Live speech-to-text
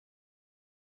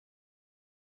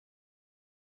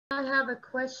I have a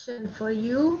question for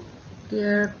you,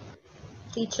 dear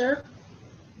teacher.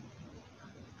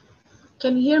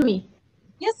 Can you hear me?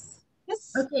 Yes,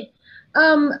 yes. Okay.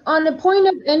 On the point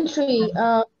of entry,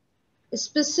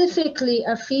 specifically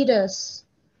a fetus,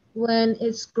 when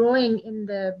it's growing in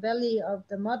the belly of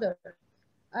the mother,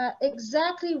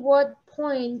 exactly what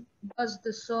point does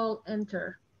the soul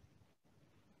enter?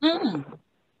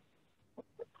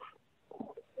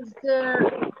 Is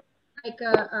there like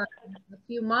a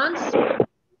few months,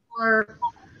 or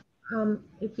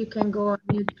if you can go on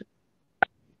mute?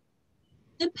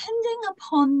 Depending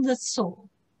upon the soul.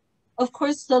 Of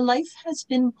course, the life has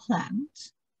been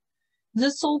planned. The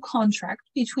soul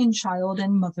contract between child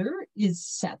and mother is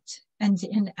set and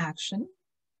in action.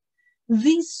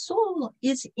 The soul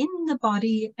is in the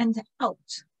body and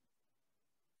out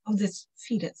of this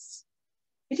fetus.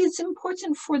 It is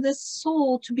important for the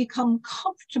soul to become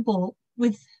comfortable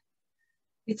with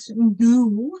its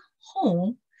new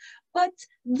home, but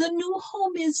the new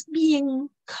home is being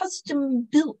custom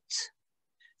built.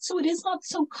 So it is not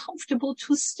so comfortable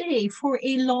to stay for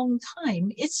a long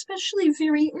time, especially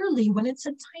very early when it's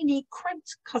a tiny,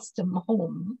 cramped custom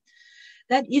home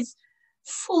that is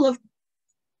full of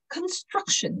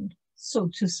construction, so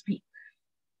to speak.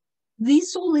 The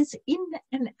soul is in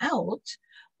and out,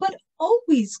 but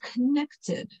always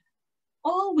connected,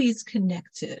 always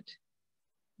connected.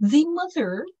 The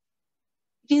mother,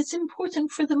 it is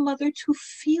important for the mother to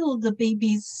feel the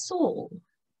baby's soul.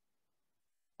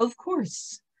 Of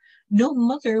course, no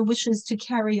mother wishes to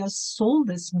carry a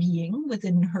soulless being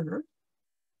within her.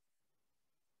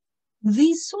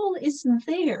 The soul is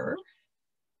there,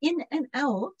 in and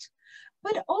out,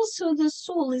 but also the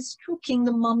soul is stroking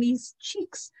the mommy's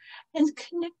cheeks and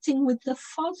connecting with the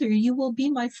father. You will be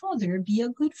my father, be a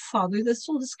good father. The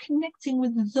soul is connecting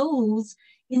with those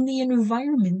in the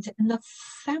environment and the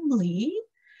family.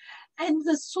 And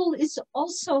the soul is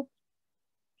also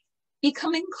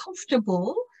becoming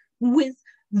comfortable with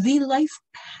the life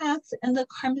path and the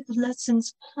karmic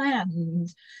lessons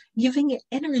planned, giving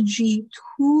energy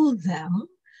to them.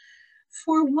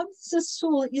 For once the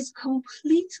soul is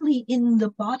completely in the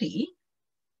body,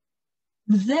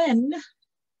 then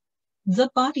the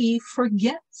body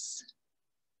forgets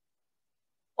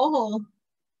all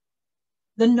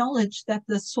the knowledge that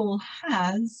the soul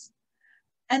has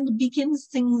and begins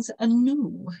things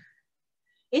anew.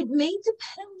 It may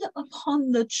depend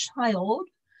upon the child.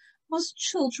 Most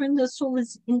children, the soul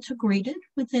is integrated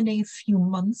within a few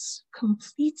months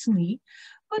completely,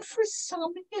 but for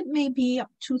some, it may be up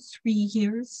to 3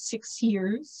 years, 6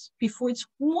 years before it's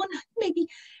maybe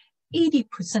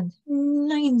 80%,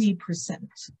 90%,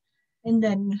 and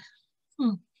then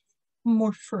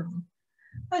more firm.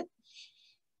 But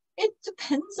it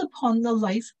depends upon the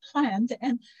life planned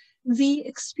and the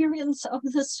experience of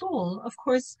the soul. Of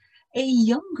course, a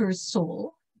younger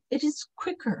soul, it is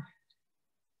quicker.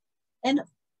 An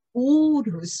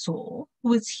older soul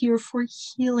who is here for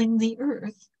healing the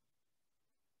earth,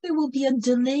 there will be a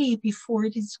delay before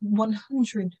it is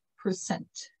 100%.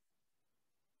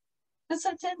 Does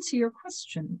that answer your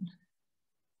question?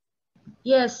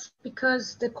 Yes,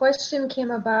 because the question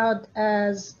came about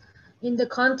as in the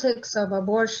context of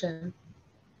abortion.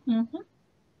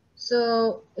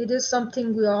 So it is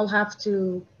something we all have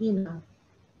to,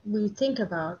 we think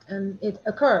about, and it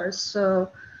occurs.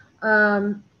 So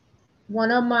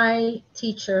one of my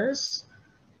teachers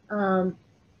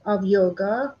of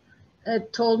yoga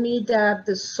told me that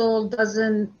the soul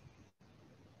doesn't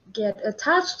get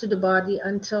attached to the body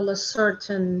until a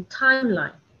certain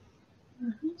timeline.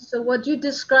 So what you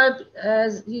described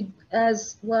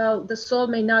as well, the soul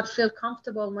may not feel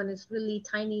comfortable when it's really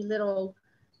tiny little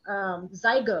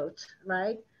zygote,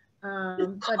 right? But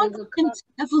it will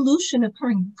evolution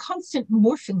occurring, constant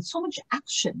morphing, so much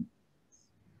action.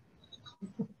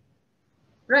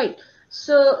 Right.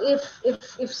 So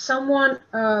if someone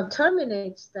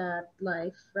terminates that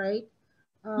life, right?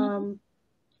 I'm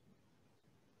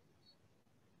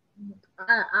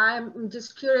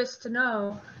just curious to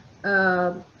know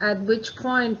at which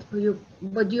point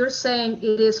but you're saying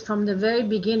it is from the very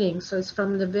beginning. So it's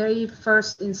from the very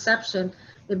first inception,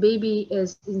 the baby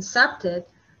is incepted,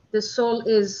 the soul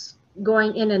is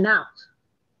going in and out.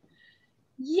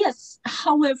 Yes,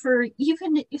 however,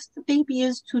 even if the baby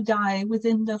is to die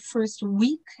within the first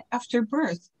week after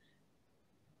birth,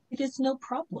 it is no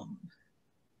problem.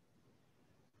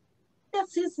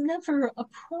 Death is never a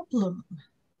problem.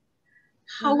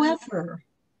 However,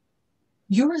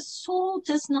 your soul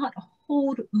does not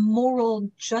hold moral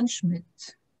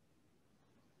judgment.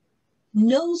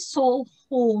 No soul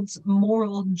holds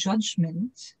moral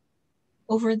judgment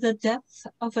over the death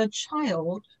of a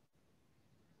child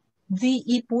the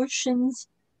abortions,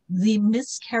 the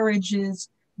miscarriages,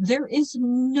 there is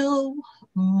no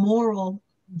moral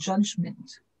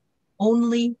judgment,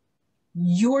 only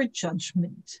your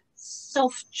judgment,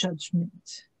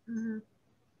 self-judgment,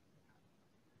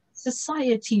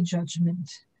 society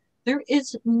judgment. There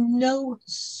is no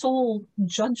soul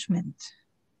judgment.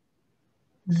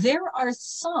 There are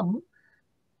some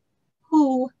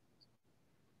who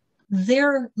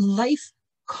their life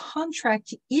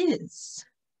contract is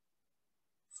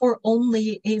for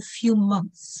only a few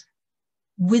months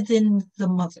within the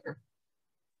mother.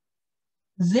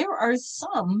 There are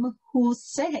some who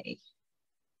say,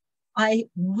 I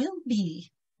will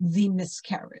be the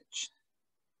miscarriage.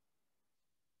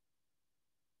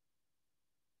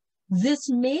 This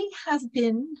may have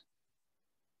been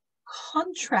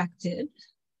contracted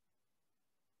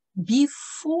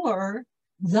before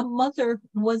the mother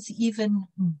was even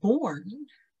born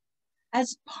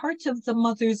as part of the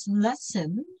mother's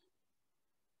lesson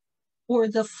or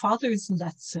the father's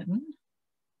lesson.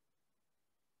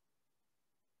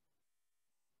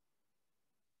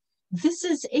 This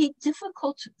is a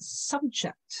difficult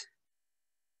subject,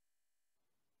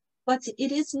 but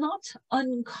it is not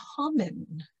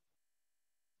uncommon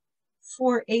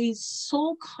for a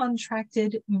soul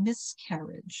contracted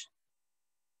miscarriage.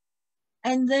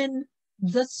 And then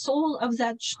the soul of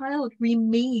that child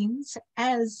remains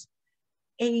as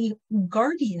a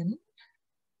guardian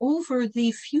over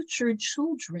the future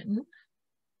children,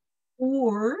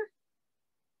 or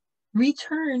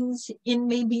returns in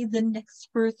maybe the next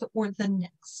birth or the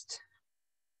next,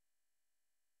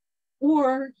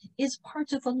 or is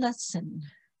part of a lesson.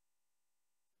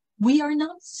 We are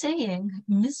not saying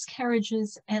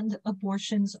miscarriages and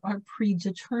abortions are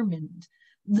predetermined.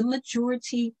 The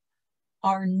majority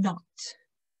are not.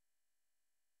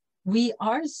 We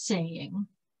are saying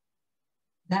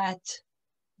that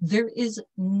there is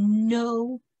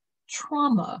no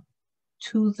trauma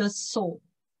to the soul.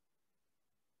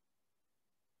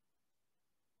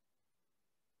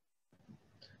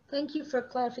 Thank you for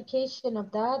clarification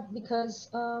of that, because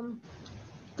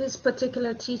this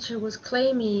particular teacher was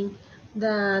claiming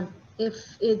that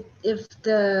if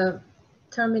the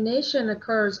termination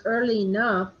occurs early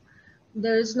enough,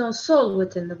 there is no soul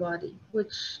within the body,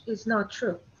 which is not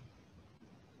true.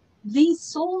 The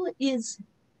soul is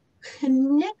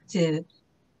connected,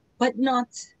 but not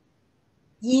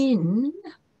in.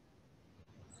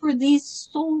 For the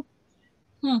soul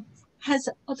has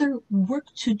other work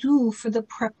to do for the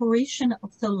preparation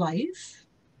of the life.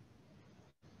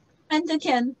 And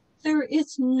again, there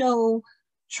is no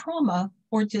trauma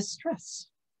or distress.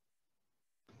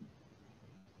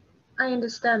 I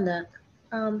understand that.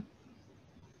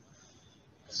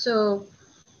 So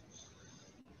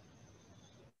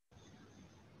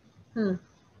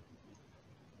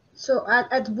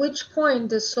at which point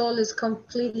the soul is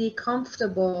completely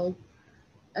comfortable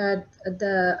at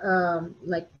the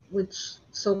like which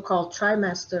so-called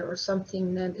trimester or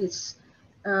something, that is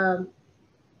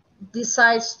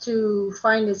decides to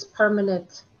find its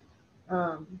permanent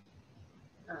I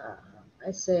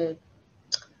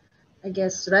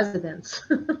guess residence.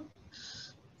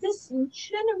 This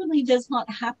generally does not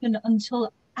happen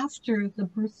until after the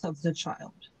birth of the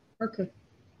child. Okay.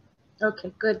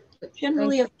 Okay, good.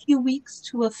 Generally a few weeks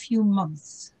to a few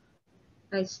months.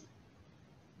 I see.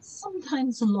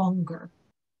 Sometimes longer.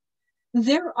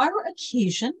 There are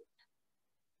occasions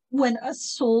when a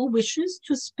soul wishes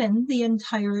to spend the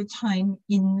entire time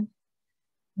in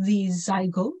the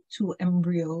zygote to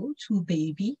embryo to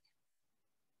baby.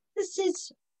 This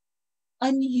is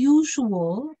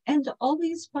unusual and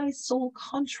always by soul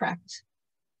contract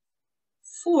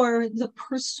for the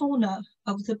persona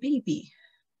of the baby.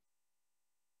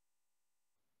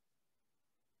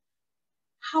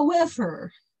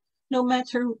 However, no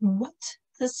matter what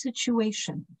the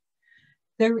situation,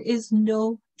 there is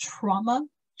no trauma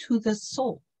to the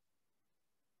soul.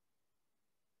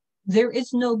 There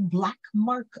is no black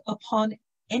mark upon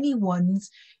anyone's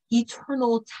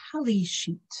eternal tally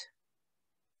sheet.